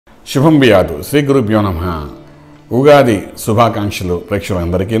శుభం బియాదు శ్రీ గురుభ్యో నమః. ఉగాది శుభాకాంక్షలు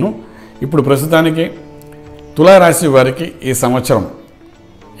ప్రేక్షకులందరికీను. ఇప్పుడు ప్రస్తుతానికి తులారాశి వారికి ఈ సంవత్సరం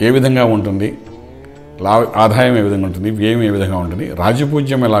ఏ విధంగా ఉంటుంది, ఆదాయం ఏ విధంగా ఉంటుంది, వ్యయం ఏ విధంగా ఉంటుంది,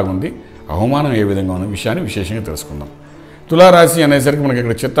 రాజపూజ్యం ఎలాగుంది, అవమానం ఏ విధంగా ఉన్న విషయాన్ని విశేషంగా తెలుసుకుందాం. తులారాశి అనేసరికి మనకి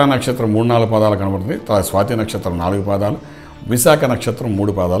ఇక్కడ చిత్తా నక్షత్రం 3-4 పాదాలు కనబడుతుంది, తర్వాత స్వాతి నక్షత్రం 4 పాదాలు, విశాఖ నక్షత్రం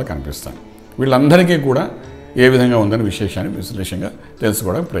 3 పాదాలు కనిపిస్తాయి. వీళ్ళందరికీ కూడా ఏ విధంగా ఉందని విశేషాన్ని విశ్లేషంగా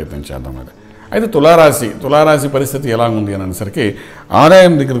తెలుసుకోవడానికి ప్రయత్నం చేద్దాం. అయితే తులారాశి పరిస్థితి ఎలా ఉంది అని అనేసరికి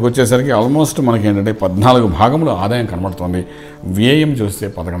ఆదాయం దగ్గరికి వచ్చేసరికి ఆల్మోస్ట్ మనకి ఏంటంటే 14 భాగములు ఆదాయం కనబడుతుంది. వ్యయం చూస్తే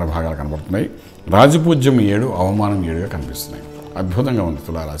 11 భాగాలు కనబడుతున్నాయి. రాజపూజ్యం 7, అవమానం 7గా కనిపిస్తున్నాయి. అద్భుతంగా ఉంది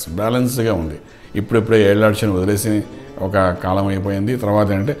తులారాశి, బ్యాలెన్స్గా ఉంది. ఇప్పుడిప్పుడే ఏళ్ళాడ్చని వదిలేసి ఒక కాలం అయిపోయింది. తర్వాత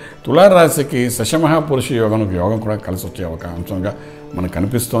ఏంటంటే తులారాశికి శశమహాపురుష యోగం కూడా కలిసి వచ్చే ఒక అంశంగా మనకు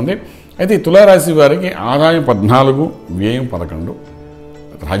కనిపిస్తోంది. అయితే ఈ తులారాశి వారికి ఆదాయం 14, వ్యయం 11,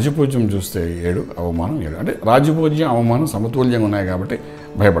 రాజపూజ్యం చూస్తే 7, అవమానం 7. అంటే రాజపూజ్యం అవమానం సమతుల్యంగా ఉన్నాయి కాబట్టి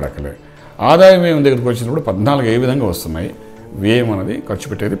భయపడక్కలేదు. ఆదాయం వ్యయం దగ్గరికి వచ్చినప్పుడు 14 ఏ విధంగా వస్తున్నాయి, వ్యయం అనేది ఖర్చు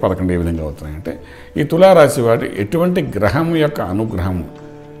పెట్టేది 11 ఏ విధంగా అవుతున్నాయి. అంటే ఈ తులారాశి వారి ఎటువంటి గ్రహం యొక్క అనుగ్రహం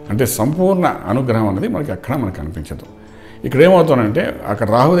అంటే సంపూర్ణ అనుగ్రహం అనేది మనకి ఎక్కడ మనకు కనిపించదు. ఇక్కడ ఏమవుతానంటే అక్కడ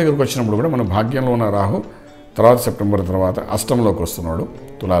రాహు దగ్గరికి వచ్చినప్పుడు కూడా మన భాగ్యంలో ఉన్న రాహు తర్వాత సెప్టెంబర్ తర్వాత అష్టంలోకి వస్తున్నాడు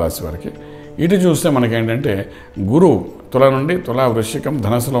తులారాశి వారికి. ఇటు చూస్తే మనకేంటంటే గురువు తుల నుండి వృశ్చికం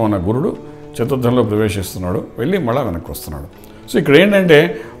ధనస్సులో ఉన్న గురుడు చతుర్థంలో ప్రవేశిస్తున్నాడు, వెళ్ళి మళ్ళీ వెనక్కి వస్తున్నాడు. సో ఇక్కడ ఏంటంటే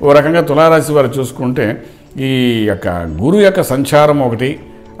ఓ రకంగా తులారాశి వారు చూసుకుంటే ఈ యొక్క గురు యొక్క సంచారం ఒకటి,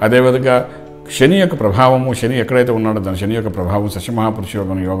 అదేవిధంగా శని యొక్క ప్రభావము, శని ఎక్కడైతే ఉన్నాడో దాని శని యొక్క ప్రభావం శశమహాపురుష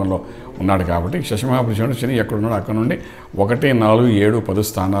యోగంలో ఉన్నాడు కాబట్టి శశమహాపురుష శని ఎక్కడున్నాడో అక్కడ నుండి 1, 4, 7, 10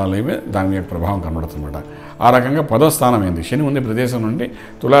 స్థానాలు దాని యొక్క ప్రభావం కనబడుతుందన్నమాట. ఆ రకంగా 10వ స్థానం ఏంది, శని ఉండే ప్రదేశం నుండి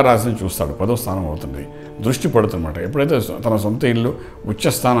తులారాశిని చూస్తాడు, 10వ స్థానం అవుతుంది, దృష్టి పడుతుందన్నమాట. ఎప్పుడైతే తన సొంత ఇల్లు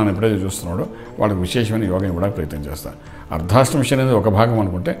ఉచ్చస్థానాన్ని ఎప్పుడైతే చూస్తున్నాడో వాళ్ళకి విశేషమైన యోగం ఇవ్వడానికి ప్రయత్నం చేస్తాడు. అర్ధాష్టమ శని అనేది ఒక భాగం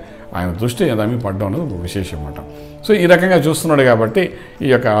అనుకుంటే ఆయన దృష్టి దాని పడ్డం అనేది ఒక విశేషం అన్నమాట. సో ఈ రకంగా చూస్తున్నాడు కాబట్టి ఈ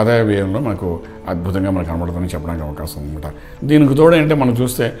యొక్క ఆదాయ వ్యయంలో మనకు అద్భుతంగా మనకు కనబడుతుందని చెప్పడానికి అవకాశం ఉందన్నమాట. దీనికి తోడు ఏంటంటే మనం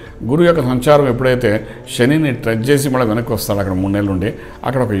చూస్తే గురువు యొక్క సంచారం ఎప్పుడైతే శనిని టచ్ చేసి మళ్ళీ వెనక్కి వస్తాడు, అక్కడ 3 నెలలు ఉండి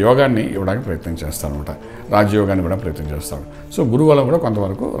అక్కడ ఒక యోగాన్ని ఇవ్వడానికి ప్రయత్నం చేస్తాడనమాట, రాజయోగాన్ని ఇవ్వడానికి ప్రయత్నం చేస్తాడు. సో గురువు వల్ల కూడా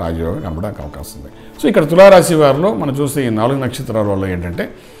కొంతవరకు రాజయోగం కనబడడానికి అవకాశం ఉంది. సో ఇక్కడ తులారాశి వారిలో మనం చూస్తే ఈ 4 నక్షత్రాల వల్ల ఏంటంటే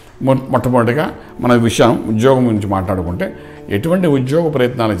మొట్టమొదటిగా మన విషయం ఉద్యోగం గురించి మాట్లాడుకుంటే ఎటువంటి ఉద్యోగ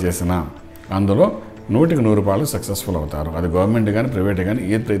ప్రయత్నాలు చేసినా అందులో 100కి 100 సక్సెస్ఫుల్ అవుతారు. అది గవర్నమెంట్ కానీ ప్రైవేట్ కానీ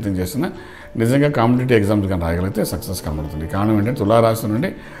ఏది ప్రయత్నం చేసినా నిజంగా కాంపిటేటివ్ ఎగ్జామ్స్ కానీ రాయగలిగితే సక్సెస్ కనబడుతుంది. కారణం ఏంటంటే తులారాశి నుండి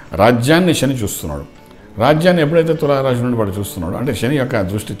రాజ్యాన్ని శని చూస్తున్నాడు. రాజ్యాన్ని ఎప్పుడైతే తులారాశి నుండి వాడు చూస్తున్నాడు అంటే శని యొక్క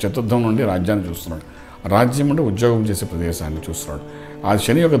దృష్టి చతుర్థం నుండి రాజ్యాన్ని చూస్తున్నాడు. రాజ్యం అంటే ఉద్యోగం చేసే ప్రదేశాన్ని చూస్తున్నాడు. ఆ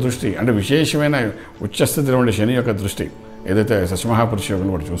శని యొక్క దృష్టి అంటే విశేషమైన ఉచ్చస్థితిలో ఉండే శని యొక్క దృష్టి ఏదైతే శశమహాపురుష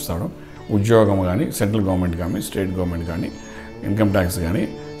యోగంలో వాడు చూస్తాడో ఉద్యోగం కానీ సెంట్రల్ గవర్నమెంట్ కానీ స్టేట్ గవర్నమెంట్ కానీ ఇన్కమ్ ట్యాక్స్ కానీ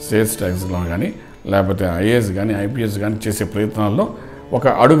సేల్స్ ట్యాక్స్లో కానీ లేకపోతే ఐఏఎస్ కానీ ఐపీఎస్ కానీ చేసే ప్రయత్నాల్లో ఒక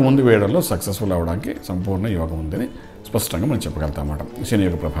అడుగు ముందు వేయడంలో సక్సెస్ఫుల్ అవ్వడానికి సంపూర్ణ యోగం ఉందని స్పష్టంగా మనం చెప్పగలుగుతాం అన్నమాట శని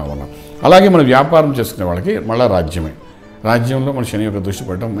యొక్క ప్రభావం. అలాగే మనం వ్యాపారం చేసుకునే వాళ్ళకి మళ్ళీ రాజ్యంలో మన శని యొక్క దృష్టి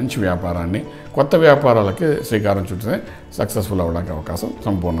పడడం మంచి వ్యాపారాన్ని కొత్త వ్యాపారాలకి శ్రీకారం చుట్టితే సక్సెస్ఫుల్ అవ్వడానికి అవకాశం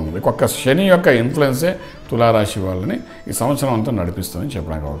సంపూర్ణంగా ఉంది. ఒక్క శని యొక్క ఇన్ఫ్లుయెన్సే తులారాశి వాళ్ళని ఈ సంవత్సరం అంతా నడిపిస్తుందని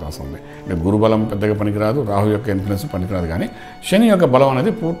చెప్పడానికి అవకాశం ఉంది. అంటే గురుబలం పెద్దగా పనికిరాదు, రాహు యొక్క ఇన్ఫ్లుయెన్స్ పనికిరాదు, కానీ శని యొక్క బలం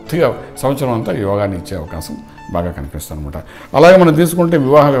అనేది పూర్తిగా సంవత్సరం అంతా యోగాన్ని ఇచ్చే అవకాశం బాగా కనిపిస్తుంది అనమాట. అలాగే మనం తీసుకుంటే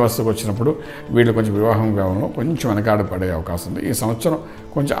వివాహ వ్యవస్థకు వచ్చినప్పుడు వీళ్ళు కొంచెం వివాహం వ్యవహారంలో కొంచెం వెనకాడ పడే అవకాశం ఉంది. ఈ సంవత్సరం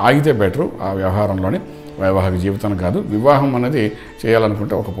కొంచెం ఆగితే బెటరు ఆ వ్యవహారంలోని వైవాహిక జీవితం కాదు, వివాహం అనేది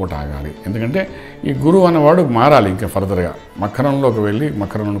చేయాలనుకుంటే ఒక పూట ఆగాలి. ఎందుకంటే ఈ గురువు అన్నవాడు మారాలి ఇంకా ఫర్దర్గా, మకరంలోకి వెళ్ళి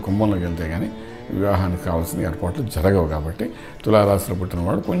మకరం నుండి కుంభంలోకి వెళ్తే కానీ వివాహానికి కావాల్సిన ఏర్పాట్లు జరగవు. కాబట్టి తులారాశిలో పుట్టిన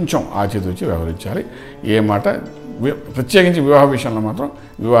వాడు కొంచెం ఆచితూచి వ్యవహరించాలి. ఏ మాట ప్రత్యేకించి వివాహ విషయంలో మాత్రం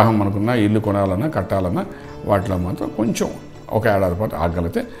వివాహం అనుకున్నా ఇల్లు కొనాలన్నా కట్టాలన్నా వాటిలో మాత్రం కొంచెం ఒక ఏడాది పాటు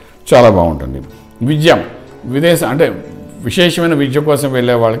ఆగలిగితే చాలా బాగుంటుంది. అంటే విశేషమైన విద్య కోసం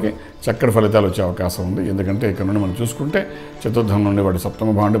వెళ్ళే వాళ్ళకి చక్కటి ఫలితాలు వచ్చే అవకాశం ఉంది. ఎందుకంటే ఇక్కడ నుండి మనం చూసుకుంటే చతుర్థం నుండి వాడు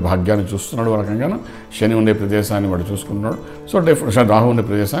సప్తమ భాగ్యాన్ని చూస్తున్నాడు, ఒక రకంగా శని ఉండే ప్రదేశాన్ని వాడు చూసుకుంటున్నాడు. సో రాహు ఉండే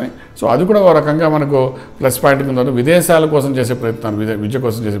ప్రదేశాన్ని, సో అది కూడా ఒక రకంగా మనకు ప్లస్ పాయింట్ కింద విదేశాల కోసం చేసే ప్రయత్నాలు, విద్య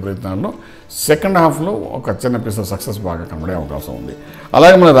కోసం చేసే ప్రయత్నాల్లో సెకండ్ హాఫ్లో ఒక చిన్న పీస్ సక్సెస్ బాగా కనబడే అవకాశం ఉంది.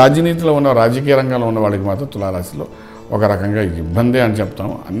 అలాగే మన రాజనీతిలో ఉన్న రాజకీయ రంగంలో ఉన్న వాళ్ళకి మాత్రం తులారాశిలో ఒక రకంగా ఇబ్బంది అని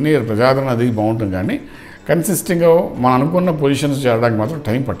చెప్తాము. అన్ని ప్రజాదరణ అది బాగుంటుంది, కానీ కన్సిస్టెంట్గా మనం అనుకున్న పొజిషన్స్ చేరడానికి మాత్రం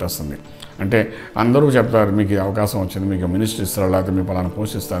టైం పట్టేస్తుంది. అంటే అందరూ చెప్తారు మీకు అవకాశం వచ్చింది, మీకు మినిస్టర్ ఇస్తారు, లేకపోతే మీ పలానా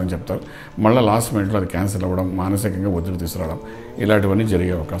పోస్ట్ ఇస్తారని చెప్తారు. మళ్ళీ లాస్ట్ మినిట్లో అది క్యాన్సిల్ అవ్వడం, మానసికంగా ఒత్తిడి తీసుకురావడం, ఇలాంటివన్నీ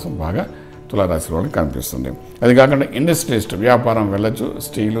జరిగే అవకాశం బాగా తులారాశి వాళ్ళకి కనిపిస్తుంది. అది కాకుండా ఇండస్ట్రియలిస్ట్ వ్యాపారం వెళ్ళొచ్చు.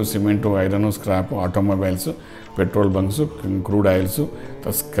 Steel, cement, iron, scrap, automobiles, petrol bunks, crude oils,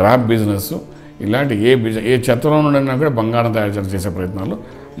 scrap business, ఇలాంటి ఏ చెత్తలో నుండి కూడా బంగారం తయారు చేసే ప్రయత్నాలు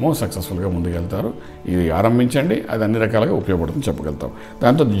సక్సెస్ఫుల్గా ముందుకెళ్తారు. ఇది ఆరంభించండి, అది అన్ని రకాలుగా ఉపయోగపడుతుంది చెప్పగలుగుతాం.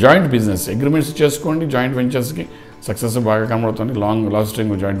 దాంతో జాయింట్ బిజినెస్ అగ్రిమెంట్స్ చేసుకోండి. జాయింట్ వెంచర్స్కి సక్సెస్ బాగా కనబడుతుంది. లాంగ్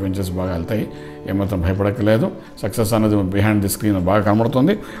లాస్టింగ్ జాయింట్ వెంచర్స్ బాగా వెళ్తాయి, ఏమాత్రం భయపడక్కలేదు. సక్సెస్ అనేది బిహైండ్ ది స్క్రీన్ బాగా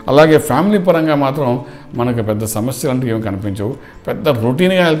కనబడుతుంది. అలాగే ఫ్యామిలీ పరంగా మాత్రం మనకు పెద్ద సమస్యలు అంటే ఏమి కనిపించవు. పెద్ద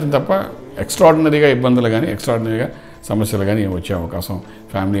రొటీన్గా వెళ్తుంది తప్ప ఎక్స్ట్రాడినరీగా ఇబ్బందులు కానీ ఎక్స్ట్రాడినరీగా సమస్యలు కానీ వచ్చే అవకాశం,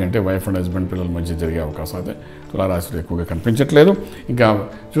 ఫ్యామిలీ అంటే వైఫ్ అండ్ హస్బెండ్ పిల్లల మధ్య జరిగే అవకాశం అయితే తులారాశిలో ఎక్కువగా కనిపించట్లేదు. ఇంకా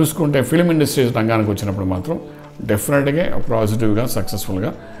చూసుకుంటే ఫిలిం ఇండస్ట్రీ రంగానికి వచ్చినప్పుడు మాత్రం డెఫినెట్గా పాజిటివ్గా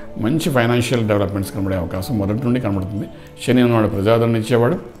సక్సెస్ఫుల్గా మంచి ఫైనాన్షియల్ డెవలప్మెంట్స్ కనబడే అవకాశం మొదటి నుండి కనబడుతుంది. శని అన్నవాడు ప్రజాదరణ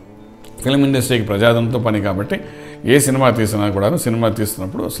ఇచ్చేవాడు. ఫిలిం ఇండస్ట్రీకి ప్రజాదరణతో పని కాబట్టి ఏ సినిమా తీసినా కూడా సినిమా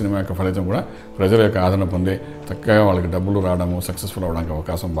తీస్తున్నప్పుడు సినిమా యొక్క ఫలితం కూడా ప్రజల యొక్క ఆదరణ పొందే చక్కగా వాళ్ళకి డబ్బులు రావడము, సక్సెస్ఫుల్ అవ్వడానికి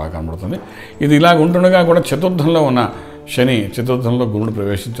అవకాశం బాగా కనబడుతుంది. ఇది ఇలాగ ఉంటుండగా కూడా చతుర్థంలో ఉన్న శని, చతుర్థంలో గురుడు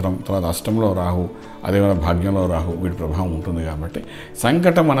ప్రవేశించడం, తర్వాత అష్టంలో రాహు, అదేవిధంగా భాగ్యంలో రాహు, వీటి ప్రభావం ఉంటుంది కాబట్టి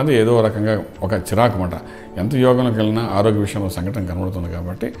సంకటం అనేది ఏదో రకంగా ఒక చిరాకు మాట. ఎంత యోగంలోకి వెళ్ళినా ఆరోగ్య విషయంలో సంకటం కనబడుతుంది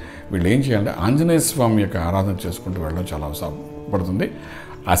కాబట్టి వీళ్ళు ఏం చేయాలంటే ఆంజనేయ స్వామి యొక్క ఆరాధన చేసుకుంటూ వెళ్ళడం చాలా అవసరం పడుతుంది.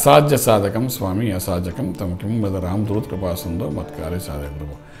 అసాధ్య సాధకం స్వామి అసాధ్యకం తమ కిం వద రామ్ దూత్ కృపాసుందో మత్కారే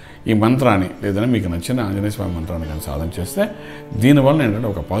సాధకుడు. ఈ మంత్రాన్ని లేదని మీకు నచ్చిన ఆంజనేయ స్వామి మంత్రాన్ని కానీ సాధన చేస్తే దీనివల్ల ఏంటంటే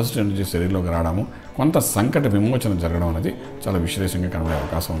ఒక పాజిటివ్ ఎనర్జీ శరీరంలోకి రావడము, కొంత సంకట విమోచన జరగడం అనేది చాలా విశ్లేషంగా కనబడే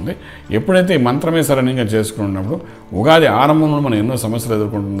అవకాశం ఉంది. ఎప్పుడైతే ఈ మంత్రమే సరణంగా చేసుకున్నప్పుడు ఉగాది ఆరంభంలో మనం ఎన్నో సమస్యలు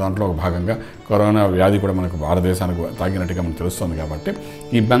ఎదుర్కొంటున్న దాంట్లో ఒక భాగంగా కరోనా వ్యాధి కూడా మనకు భారతదేశానికి తాకినట్టుగా మనకు తెలుస్తుంది కాబట్టి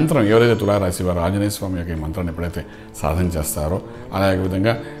ఈ మంత్రం ఎవరైతే తులారాశి వారు ఆంజనేయ స్వామి యొక్క ఈ మంత్రాన్ని ఎప్పుడైతే సాధన చేస్తారో అలాగే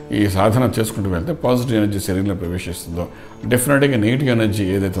విధంగా ఈ సాధన చేసుకుంటూ వెళ్తే పాజిటివ్ ఎనర్జీ శరీరంలో ప్రవేశిస్తుందో డెఫినెట్గా నెగిటివ్ ఎనర్జీ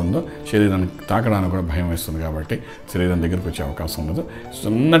ఏదైతే ఉందో శరీరానికి తాకడానికి కూడా భయం వేస్తుంది కాబట్టి శరీరం దగ్గరికి వచ్చే అవకాశం ఉండదు.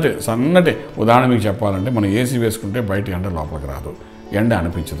 సన్నటి ఉదాహరణ మీకు చెప్పాలంటే మనం ఏసీ వేసుకుంటే బయట ఎండ లోపలికి రాదు, ఎండ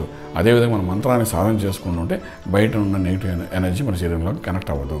అనిపించదు. అదేవిధంగా మనం మంత్రాన్ని సాధన చేసుకుంటుంటే బయట ఉన్న నెగిటివ్ ఎనర్జీ మన శరీరంలోకి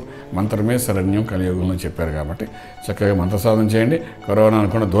కనెక్ట్ అవ్వదు. మంత్రమే శరణ్యం కలియుగంలో చెప్పారు కాబట్టి చక్కగా మంత్ర సాధన చేయండి. కరోనా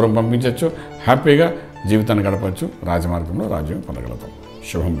అనుకున్న దూరం పంపించవచ్చు, హ్యాపీగా జీవితాన్ని గడపచ్చు, రాజమార్గంలో రాజ్యం పొందగలుగుతాం.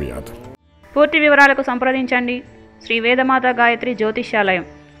 శుభం బియాత్. పూర్తి వివరాలకు సంప్రదించండి శ్రీ వేదమాత గాయత్రి జ్యోతిష్యాలయం,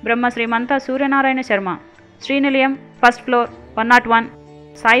 బ్రహ్మ శ్రీ మంత సూర్యనారాయణ శర్మ, శ్రీ నిలయం, first floor, 101,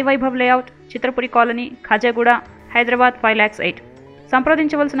 Sai Vaibhav layout, Chitrapuri colony, Khajaguda, Hyderabad 5,08,000.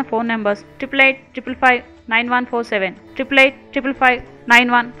 సంప్రదించవలసిన ఫోన్ నెంబర్స్ 8885559147,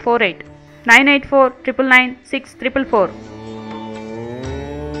 8855559148, 984999644.